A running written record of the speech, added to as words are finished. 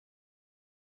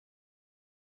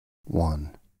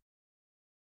1.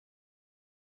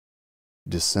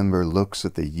 December looks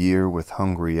at the year with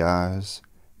hungry eyes,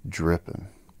 dripping,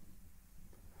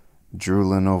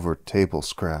 drooling over table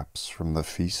scraps from the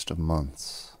feast of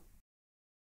months.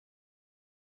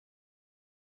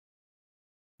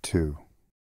 2.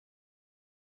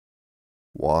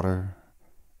 Water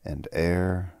and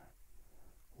air,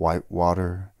 white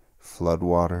water, flood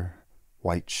water,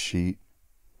 white sheet,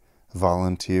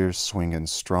 volunteers swinging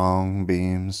strong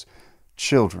beams,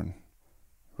 children,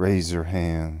 raise your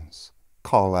hands,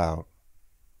 call out.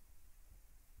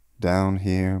 Down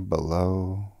here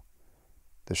below,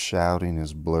 the shouting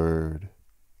is blurred,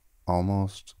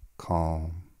 almost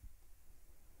calm.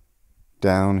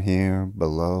 Down here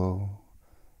below,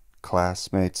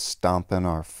 classmates stomping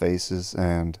our faces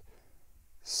and,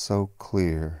 so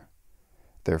clear,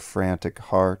 their frantic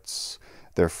hearts,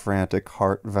 their frantic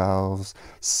heart valves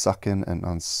sucking and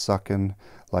unsucking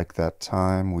like that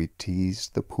time we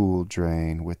teased the pool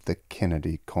drain with the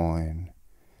Kennedy coin,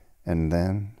 and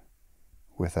then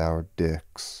with our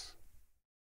dicks.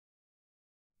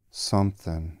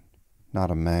 Something,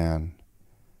 not a man,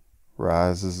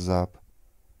 rises up,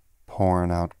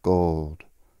 pouring out gold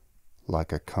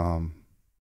like a cum.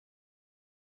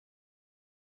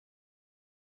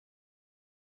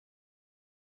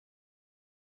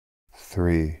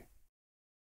 3.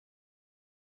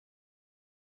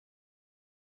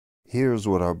 Here's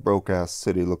what our broke-ass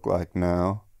city look like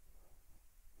now.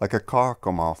 Like a car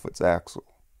come off its axle.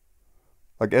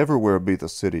 Like everywhere be the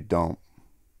city dump.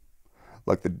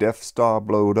 Like the Death Star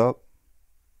blowed up.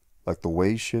 Like the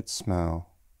way shit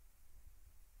smell.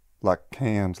 Like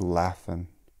cans laughing.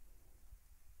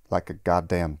 Like a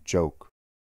goddamn joke.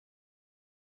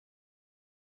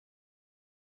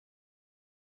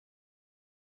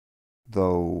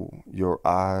 Though your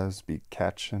eyes be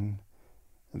catching,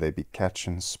 they be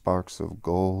catching sparks of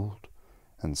gold,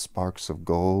 and sparks of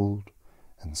gold,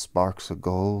 and sparks of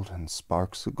gold, and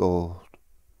sparks of gold,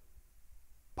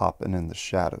 popping in the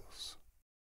shadows.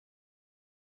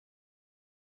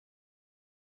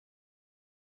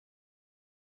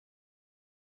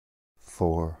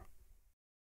 4.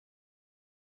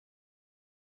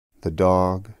 The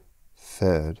dog,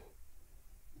 fed,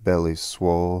 belly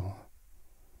swole,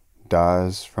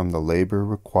 dies from the labor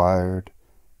required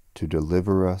to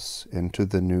deliver us into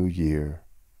the new year,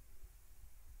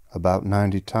 about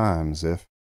 90 times if